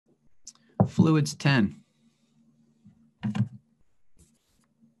Fluids 10.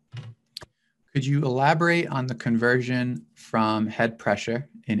 Could you elaborate on the conversion from head pressure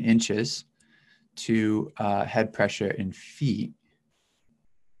in inches to head pressure in feet?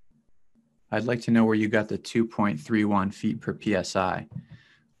 I'd like to know where you got the 2.31 feet per PSI.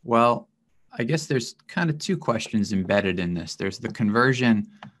 Well, I guess there's kind of two questions embedded in this. There's the conversion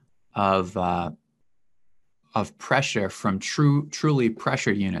of pressure from truly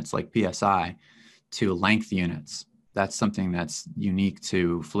pressure units like PSI to length units. That's something that's unique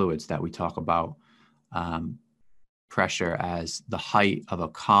to fluids, that we talk about pressure as the height of a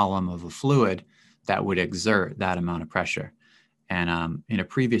column of a fluid that would exert that amount of pressure. And in a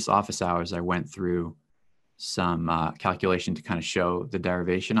previous office hours, I went through some calculation to kind of show the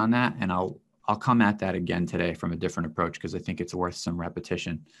derivation on that. And I'll come at that again today from a different approach, because I think it's worth some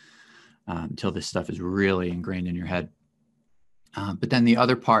repetition until this stuff is really ingrained in your head. But then the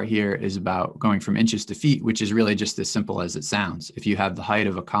other part here is about going from inches to feet, which is really just as simple as it sounds. If you have the height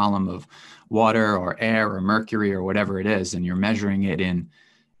of a column of water or air or mercury or whatever it is, and you're measuring it in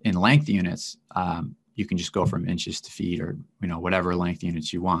length units, you can just go from inches to feet, or whatever length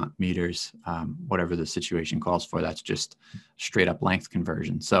units you want, meters, whatever the situation calls for. That's just straight up length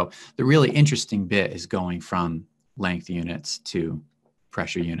conversion. So the really interesting bit is going from length units to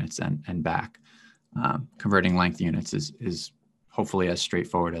pressure units and back. Converting length units is hopefully as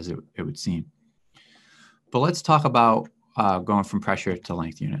straightforward as it would seem. But let's talk about going from pressure to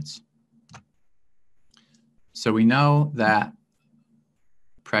length units. So we know that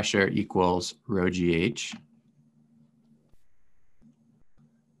pressure equals rho GH.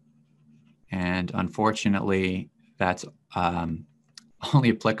 And unfortunately, that's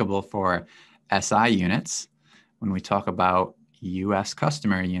only applicable for SI units. When we talk about US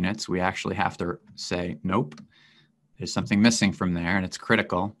customer units, we actually have to say, nope, there's something missing from there, and it's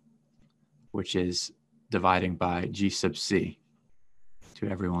critical, which is dividing by G sub C, to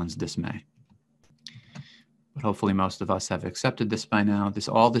everyone's dismay. But hopefully most of us have accepted this by now.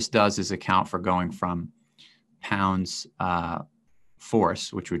 All this does is account for going from pounds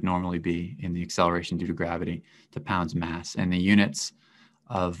force, which would normally be in the acceleration due to gravity, to pounds mass. And the units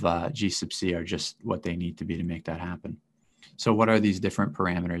of G sub C are just what they need to be to make that happen. So what are these different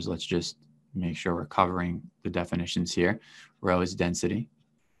parameters? Let's just make sure we're covering the definitions here. Rho is density,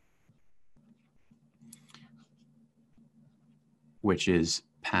 which is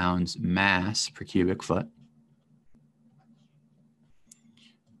pounds mass per cubic foot.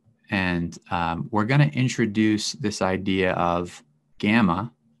 And we're going to introduce this idea of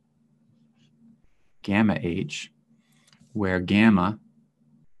gamma H, where gamma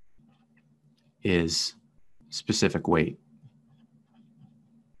is specific weight.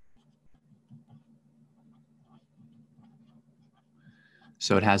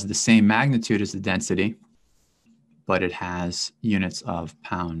 So it has the same magnitude as the density, but it has units of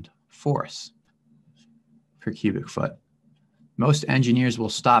pound force per cubic foot. Most engineers will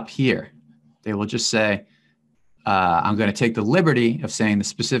stop here. They will just say, I'm going to take the liberty of saying the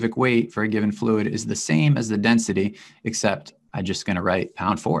specific weight for a given fluid is the same as the density, except I'm just going to write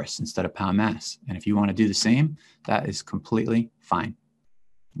pound force instead of pound mass. And if you want to do the same, that is completely fine.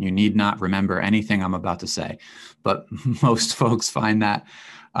 You need not remember anything I'm about to say, but most folks find that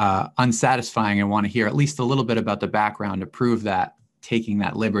unsatisfying and want to hear at least a little bit about the background to prove that taking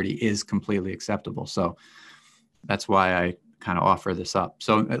that liberty is completely acceptable. So that's why I kind of offer this up.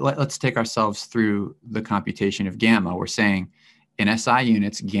 So let's take ourselves through the computation of gamma. We're saying in SI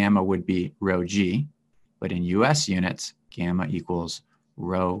units, gamma would be rho G, but in US units, gamma equals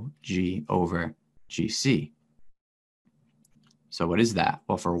rho G over GC. So what is that?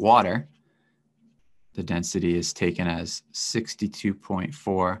 Well, for water, the density is taken as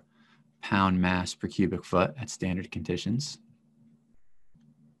 62.4 pound mass per cubic foot at standard conditions.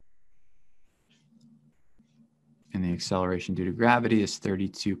 And the acceleration due to gravity is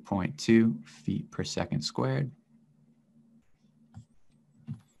 32.2 feet per second squared.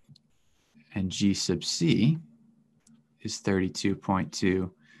 And G sub C is 32.2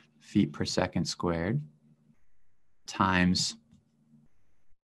 feet per second squared times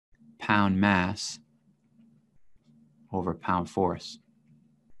pound mass over pound force.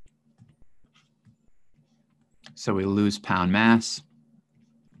 So we lose pound mass,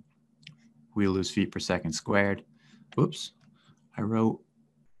 we lose feet per second squared. Oops, I wrote,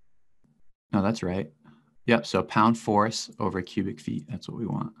 no, that's right. Yep, so pound force over cubic feet, that's what we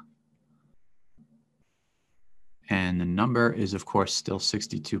want. And the number is, of course, still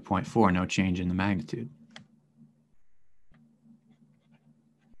 62.4, no change in the magnitude.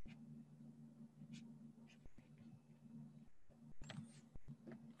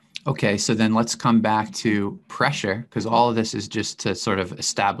 Okay, so then let's come back to pressure, because all of this is just to sort of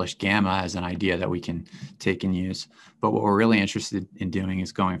establish gamma as an idea that we can take and use. But what we're really interested in doing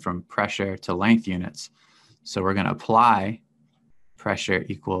is going from pressure to length units. So we're going to apply pressure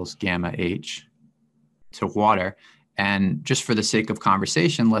equals gamma H to water. And just for the sake of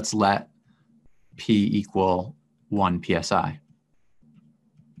conversation, let's let P equal 1 psi.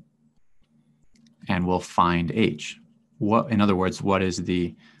 And we'll find H. In other words, what is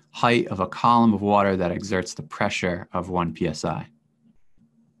the height of a column of water that exerts the pressure of 1 psi?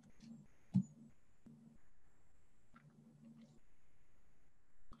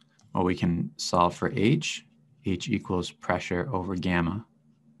 Well, we can solve for H. H equals pressure over gamma.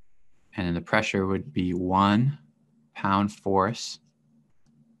 And then the pressure would be 1 pound force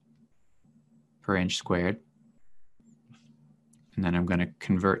per inch squared. And then I'm going to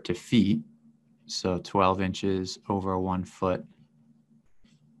convert to feet. So 12 inches over 1 foot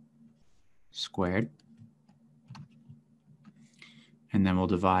squared. And then we'll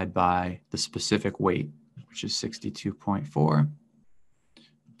divide by the specific weight, which is 62.4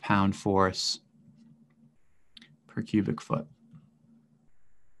 pound force per cubic foot.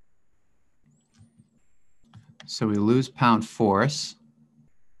 So we lose pound force.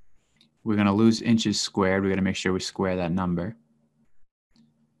 We're going to lose inches squared. We're going to make sure we square that number.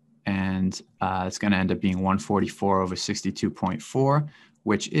 And it's going to end up being 144 over 62.4,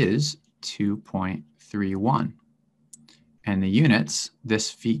 which is 2.31. And the units, this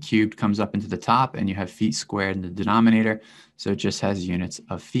feet cubed comes up into the top, and you have feet squared in the denominator, so it just has units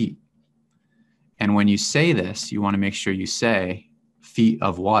of feet. And when you say this, you want to make sure you say feet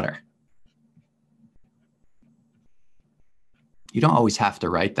of water. You don't always have to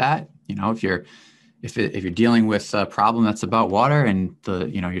write that. You know, if you're dealing with a problem that's about water and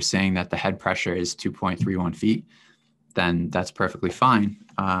you're saying that the head pressure is 2.31 feet, then that's perfectly fine,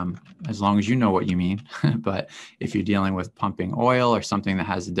 as long as you know what you mean. But if you're dealing with pumping oil or something that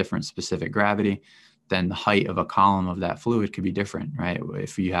has a different specific gravity, then the height of a column of that fluid could be different, right?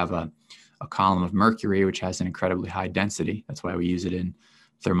 If you have a column of mercury, which has an incredibly high density, that's why we use it in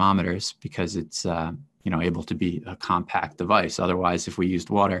thermometers, because it's able to be a compact device. Otherwise, if we used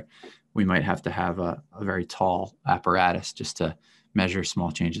water, we might have to have a very tall apparatus just to measure small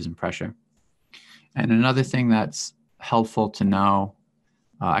changes in pressure. And another thing that's helpful to know,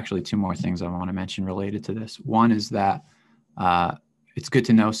 actually two more things I want to mention related to this. One is that it's good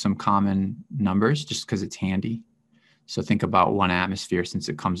to know some common numbers just because it's handy. So think about 1 atmosphere, since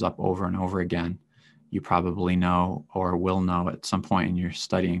it comes up over and over again. You probably know or will know at some point in your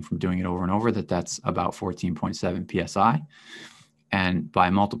studying from doing it over and over that that's about 14.7 psi. And by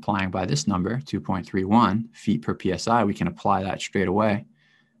multiplying by this number, 2.31 feet per psi, we can apply that straight away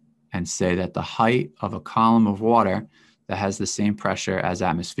and say that the height of a column of water that has the same pressure as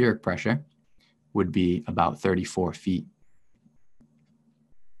atmospheric pressure would be about 34 feet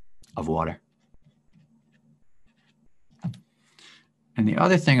of water. And the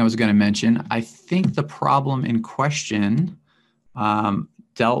other thing I was going to mention, I think the problem in question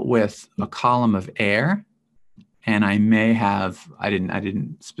dealt with a column of air, and I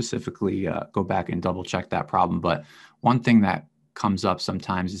didn't specifically go back and double check that problem. But one thing that comes up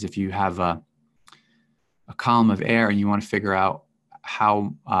sometimes is if you have a column of air and you want to figure out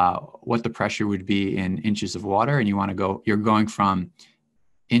what the pressure would be in inches of water, and you're going from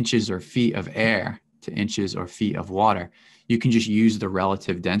inches or feet of air to inches or feet of water, you can just use the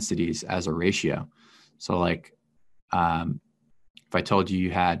relative densities as a ratio. So like if I told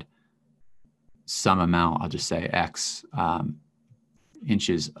you had some amount, I'll just say X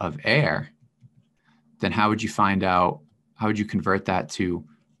inches of air, then how would you convert that to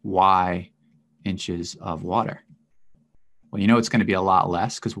Y inches of water? Well, you know it's going to be a lot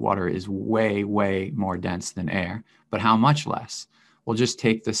less because water is way, way more dense than air. But how much less? We'll just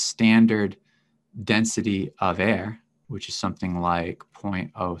take the standard density of air, which is something like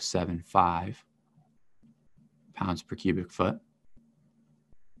 0.075 pounds per cubic foot,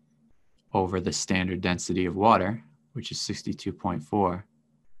 over the standard density of water, which is 62.4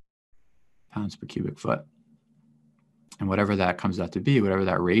 pounds per cubic foot. And whatever that comes out to be, whatever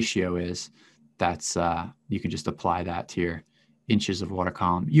that ratio is, that's you can just apply that to your inches of water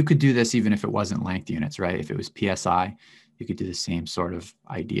column. You could do this even if it wasn't length units, right? If it was PSI, you could do the same sort of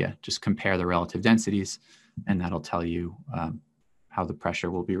idea. Just compare the relative densities, and that'll tell you how the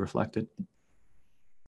pressure will be reflected.